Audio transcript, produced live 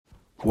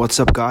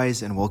What's up,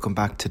 guys, and welcome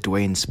back to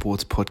Dwayne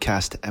Sports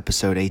Podcast,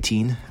 episode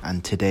 18.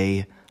 And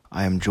today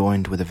I am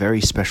joined with a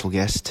very special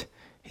guest.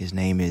 His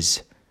name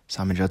is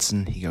Simon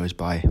Judson. He goes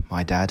by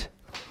my dad.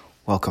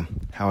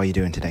 Welcome. How are you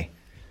doing today?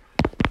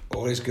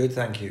 All is good,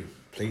 thank you.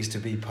 Pleased to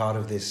be part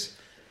of this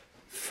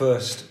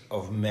first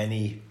of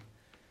many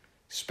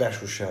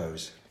special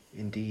shows.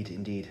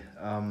 Indeed.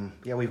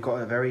 We've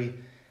got a very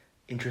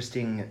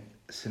interesting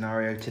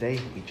scenario today.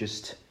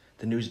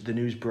 The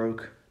news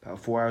broke about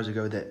 4 hours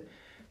ago that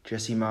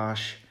Jesse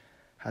Marsh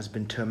has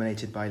been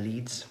terminated by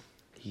Leeds.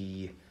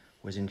 He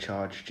was in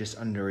charge just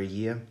under a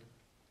year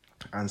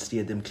and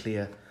steered them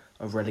clear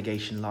of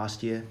relegation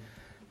last year.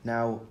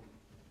 Now,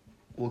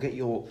 we'll get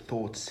your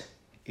thoughts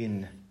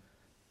in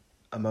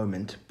a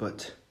moment,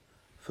 but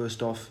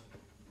first off,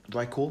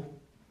 right call?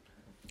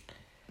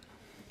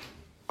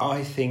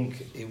 I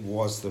think it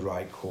was the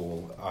right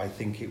call. I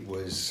think it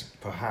was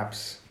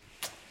perhaps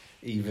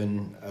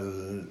even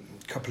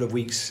a couple of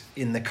weeks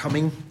in the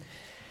coming.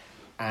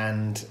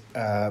 And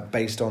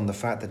based on the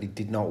fact that he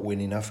did not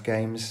win enough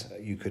games,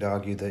 you could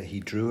argue that he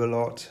drew a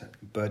lot.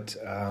 But,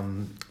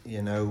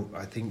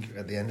 I think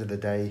at the end of the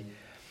day,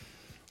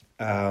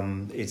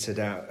 it's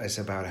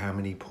about how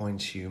many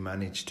points you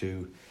manage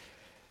to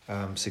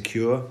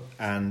secure.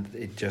 And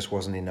it just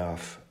wasn't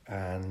enough.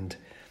 And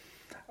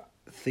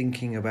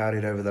thinking about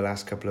it over the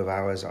last couple of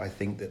hours, I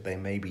think that they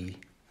maybe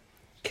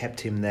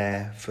kept him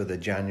there for the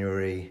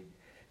January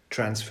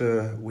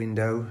transfer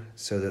window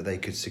so that they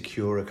could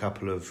secure a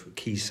couple of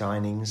key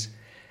signings,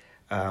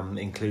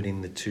 including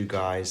the two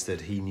guys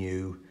that he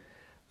knew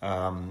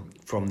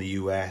from the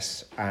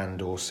US and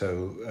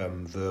also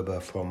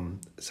Werber from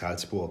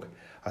Salzburg.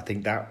 I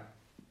think that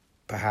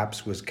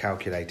perhaps was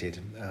calculated,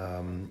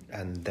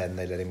 and then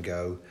they let him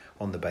go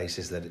on the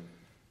basis that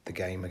the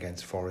game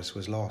against Forest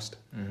was lost.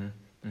 Mm-hmm.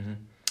 Mm-hmm.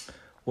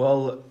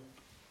 Well,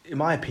 in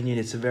my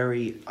opinion,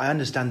 I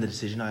understand the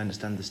decision, I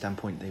understand the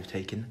standpoint they've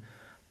taken.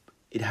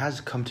 It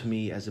has come to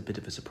me as a bit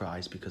of a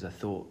surprise because I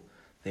thought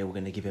they were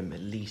going to give him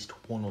at least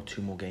one or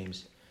two more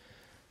games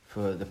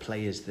for the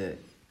players that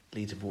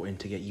Leeds have brought in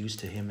to get used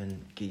to him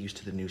and get used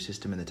to the new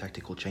system and the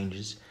tactical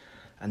changes,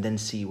 and then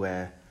see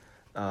where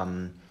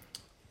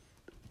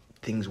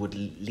things would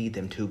lead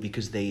them to,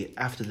 because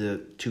after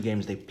the two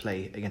games they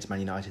play against Man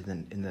United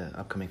in the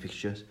upcoming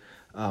fixtures,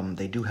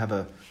 they do have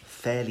a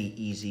fairly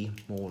easy,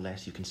 more or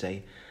less you can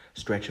say,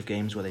 stretch of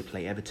games where they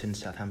play Everton,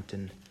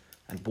 Southampton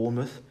and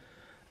Bournemouth.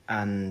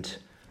 And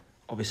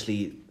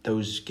obviously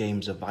those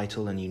games are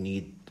vital and you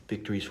need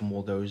victories from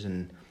all those.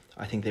 And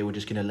I think they were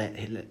just going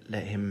to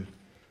let him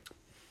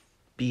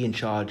be in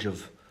charge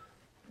of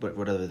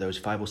whatever those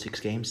 5 or 6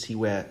 games, see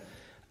where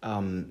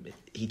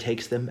he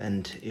takes them.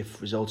 And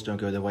if results don't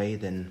go their way,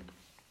 then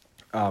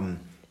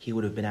he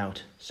would have been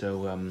out.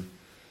 So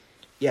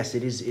yes,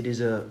 it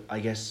is I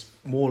guess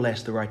more or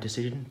less the right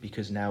decision,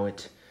 because now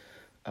it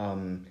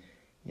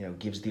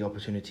gives the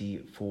opportunity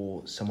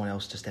for someone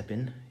else to step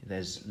in.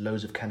 There's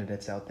loads of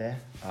candidates out there.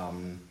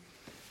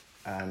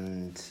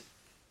 And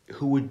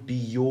who would be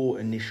your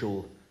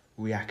initial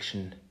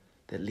reaction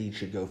that Leeds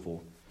should go for?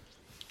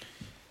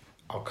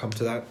 I'll come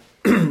to that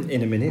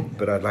in a minute,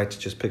 but I'd like to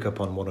just pick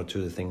up on one or two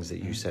of the things that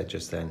you said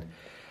just then.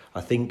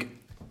 I think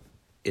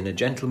in a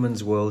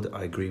gentleman's world,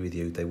 I agree with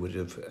you. They would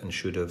have and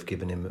should have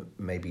given him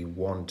maybe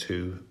 1,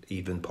 2,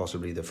 even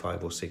possibly the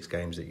 5 or 6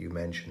 games that you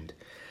mentioned.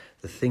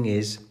 The thing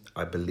is,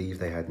 I believe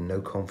they had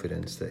no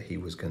confidence that he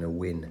was going to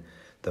win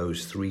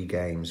those 3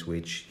 games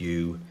which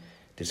you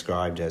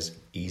described as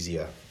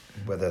easier.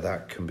 Whether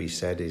that can be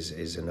said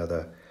is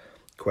another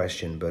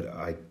question, but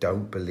I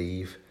don't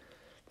believe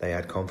they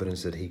had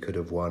confidence that he could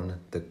have won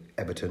the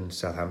Everton,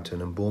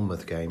 Southampton and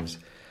Bournemouth games.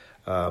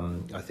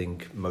 I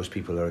think most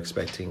people are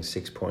expecting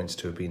 6 points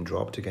to have been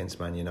dropped against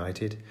Man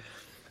United,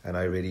 and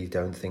I really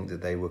don't think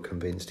that they were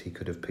convinced he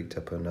could have picked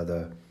up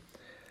another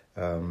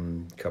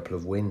couple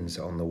of wins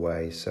on the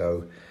way.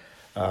 So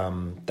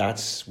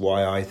that's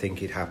why I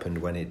think it happened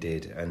when it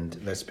did. And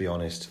let's be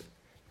honest,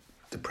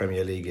 the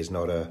Premier League is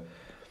not a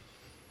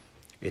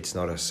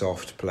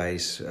soft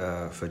place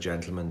for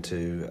gentlemen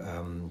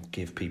to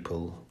give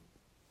people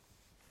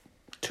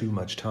too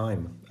much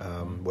time.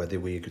 Whether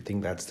we could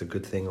think that's the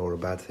good thing or a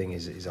bad thing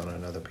is on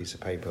another piece of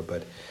paper.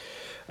 But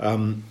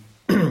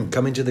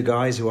coming to the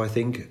guys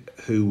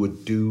who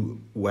would do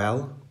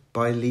well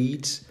by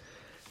Leeds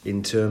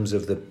in terms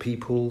of the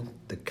people,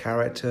 the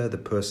character, the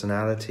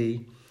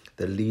personality,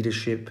 the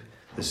leadership,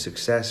 the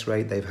success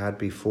rate they've had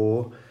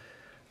before.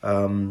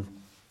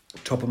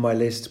 Top of my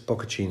list,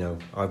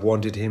 Pochettino. I've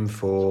wanted him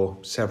for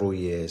several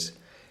years.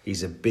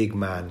 He's a big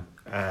man,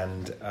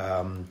 and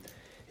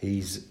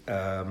he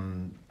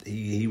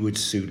would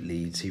suit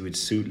Leeds. He would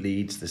suit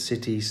Leeds, the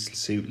city,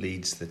 suit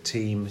Leeds, the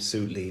team,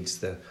 suit Leeds,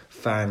 the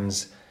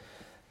fans,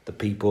 the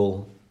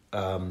people,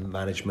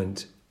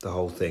 management, the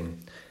whole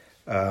thing.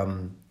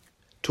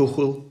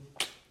 Tuchel,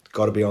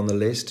 got to be on the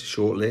list,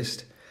 short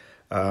list,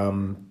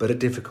 but a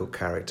difficult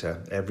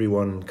character.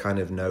 Everyone kind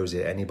of knows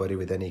it. Anybody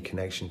with any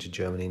connection to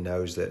Germany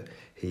knows that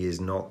he is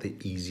not the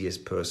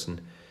easiest person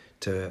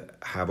to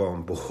have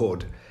on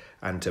board.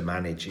 and to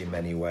manage in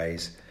many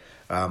ways.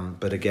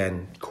 But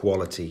again,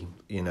 quality,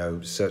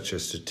 such a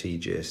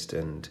strategist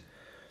and,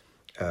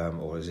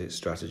 or is it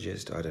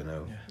strategist? I don't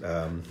know.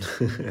 Yeah.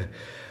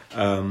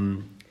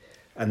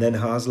 And then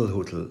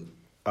Hasenhüttl,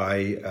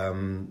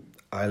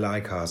 I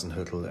like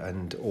Hasenhüttl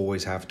and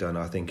always have done.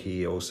 I think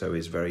he also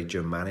is very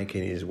Germanic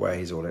in his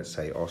ways, or let's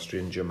say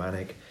Austrian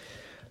Germanic.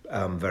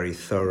 Very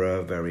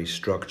thorough, very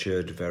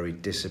structured, very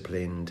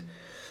disciplined,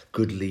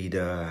 good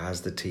leader,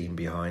 has the team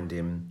behind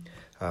him.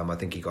 I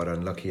think he got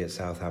unlucky at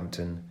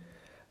Southampton.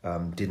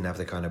 Didn't have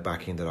the kind of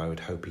backing that I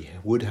would hope he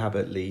would have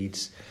at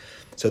Leeds.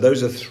 So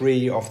those are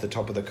three off the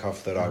top of the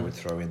cuff that I would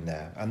throw in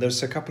there. And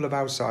there's a couple of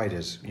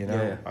outsiders,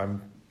 I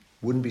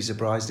wouldn't be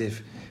surprised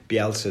if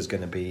Bielsa's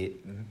going to be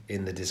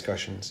in the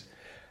discussions.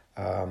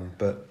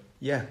 But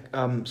yeah,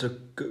 so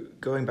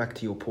going back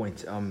to your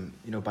point,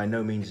 by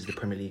no means is the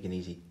Premier League an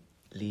easy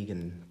league,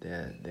 and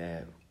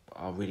there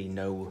are really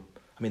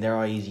there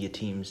are easier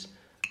teams,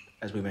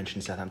 as we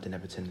mentioned, Southampton,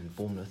 Everton and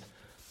Bournemouth,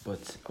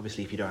 but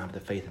obviously if you don't have the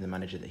faith in the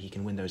manager that he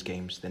can win those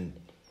games, then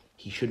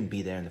he shouldn't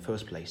be there in the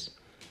first place.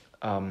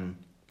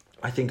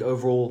 I think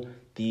overall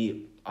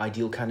the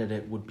ideal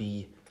candidate would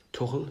be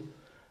Tuchel.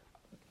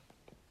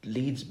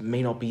 Leeds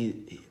may not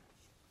be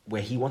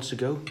where he wants to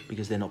go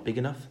because they're not big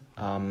enough,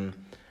 and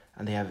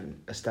they haven't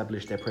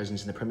established their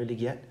presence in the Premier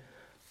League yet.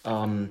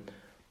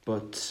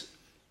 But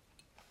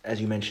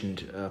as you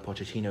mentioned,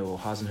 Pochettino or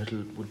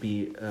Hasenhüttl would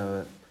be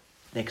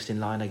next in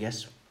line, I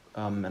guess.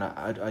 And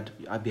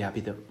I'd be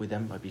happy with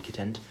them. I'd be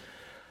content.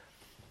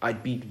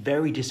 I'd be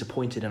very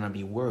disappointed and I'd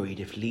be worried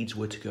if Leeds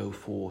were to go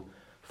for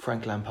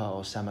Frank Lampard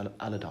or Sam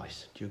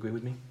Allardyce. Do you agree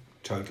with me?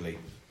 Totally.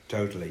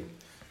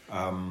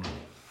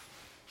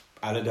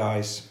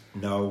 Allardyce,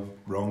 no,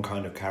 wrong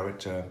kind of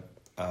character.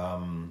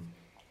 And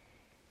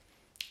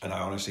I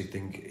honestly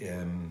think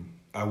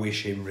I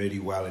wish him really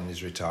well in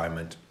his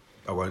retirement.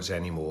 I won't say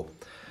any more.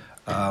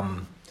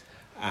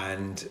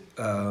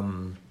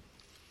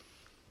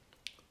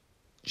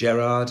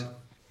 Gerrard,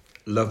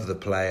 love the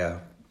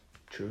player.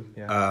 True,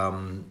 yeah.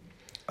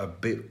 A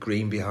bit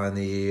green behind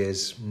the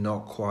ears,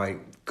 not quite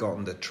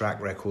gotten the track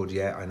record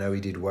yet. I know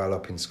he did well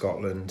up in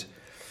Scotland.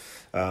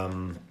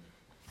 I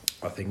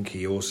think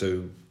he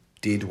also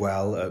did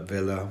well at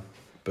Villa,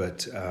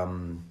 but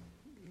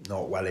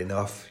not well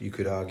enough, you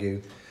could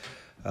argue.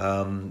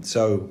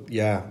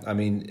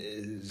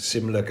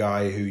 Similar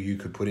guy who you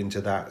could put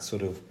into that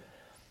sort of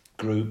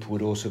group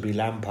would also be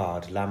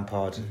Lampard.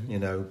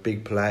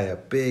 Big player,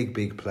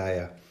 big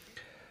player.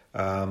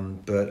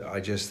 But I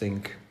just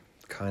think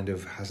kind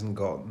of hasn't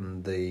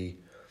gotten the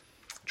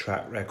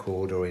track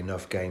record or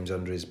enough games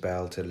under his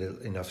belt,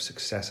 enough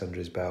success under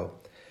his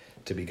belt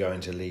to be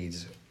going to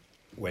Leeds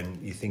when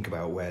you think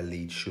about where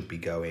Leeds should be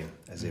going,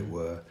 as it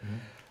were.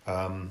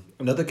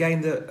 Another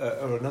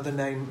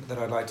name that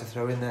I'd like to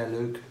throw in there,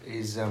 Luke,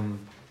 is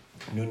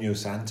Nuno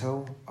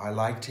Santo. I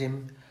liked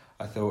him.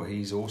 I thought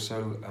he's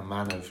also a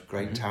man of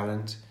great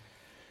talent,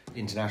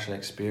 international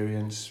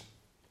experience.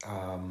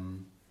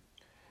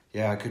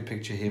 I could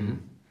picture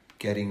him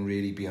getting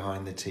really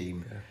behind the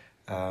team,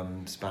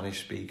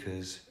 Spanish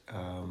speakers,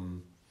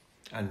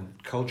 and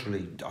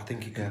culturally, I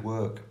think it could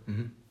work.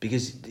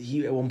 Because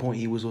at one point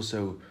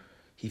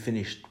he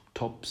finished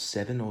top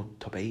 7 or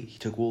top 8. He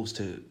took Wolves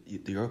to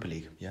the Europa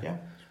League. Yeah.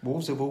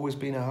 Wolves have always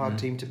been a hard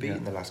team to beat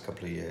in the last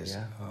couple of years.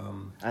 Yeah.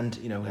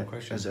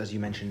 As you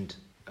mentioned,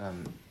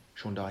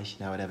 Sean Dyche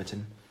now at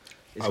Everton,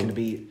 it's going to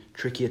be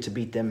trickier to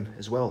beat them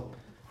as well.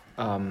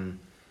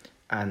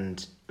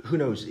 And who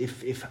knows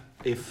if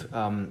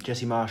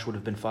Jesse Marsh would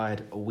have been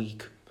fired a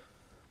week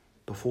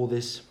before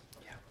this,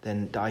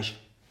 then Dyche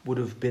would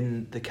have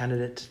been the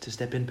candidate to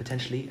step in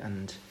potentially,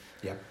 and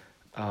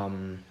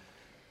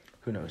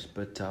who knows?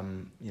 But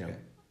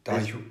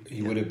Dyche,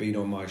 he would have been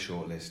on my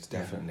shortlist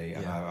definitely,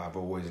 and I've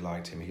always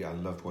liked him. I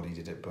loved what he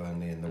did at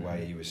Burnley and the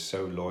way he was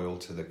so loyal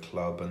to the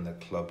club and the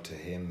club to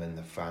him and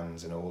the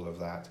fans and all of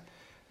that.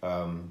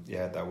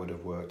 That would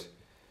have worked.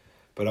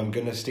 But I'm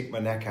going to stick my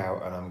neck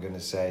out and I'm going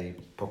to say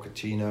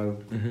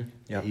Pochettino.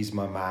 He's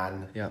my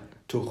man.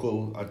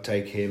 Tuchel, I'd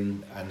take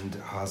him, and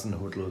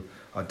Hasenhüttl,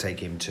 I'd take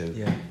him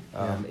too.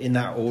 In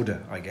that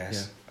order, I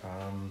guess.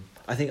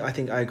 I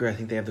think I agree. I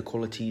think they have the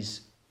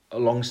qualities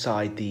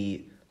alongside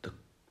the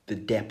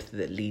depth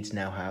that Leeds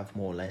now have,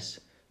 more or less,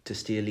 to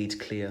steer Leeds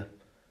clear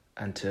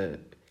and to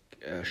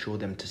assure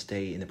them to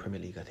stay in the Premier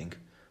League. I think.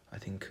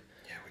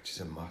 Which is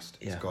a must.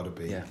 It's got to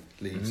be.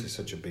 Leeds is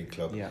such a big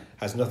club.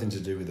 Has nothing to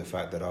do with the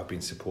fact that I've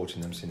been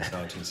supporting them since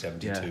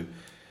 1972,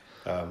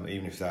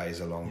 even if that is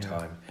a long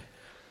time.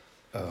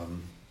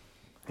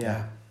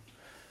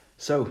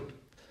 So,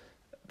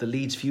 the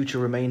Leeds' future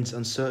remains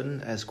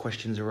uncertain as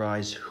questions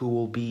arise. Who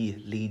will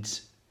be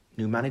Leeds'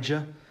 new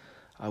manager?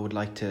 I would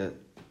like to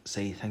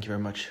say thank you very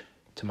much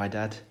to my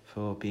dad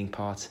for being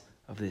part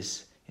of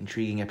this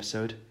intriguing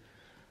episode.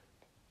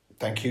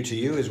 Thank you to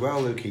you as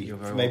well, Lukey. You're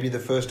very Maybe the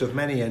first of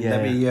many, and Yeah,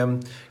 let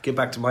me get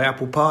back to my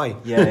apple pie.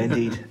 Yeah,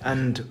 indeed.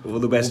 And All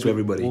the best to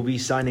everybody. We'll be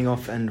signing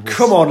off, and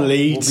Come on,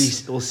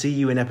 Leeds. We'll see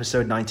you in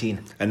episode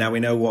 19. And now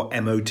we know what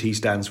MOT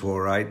stands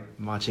for, right?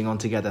 Marching on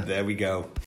together. There we go.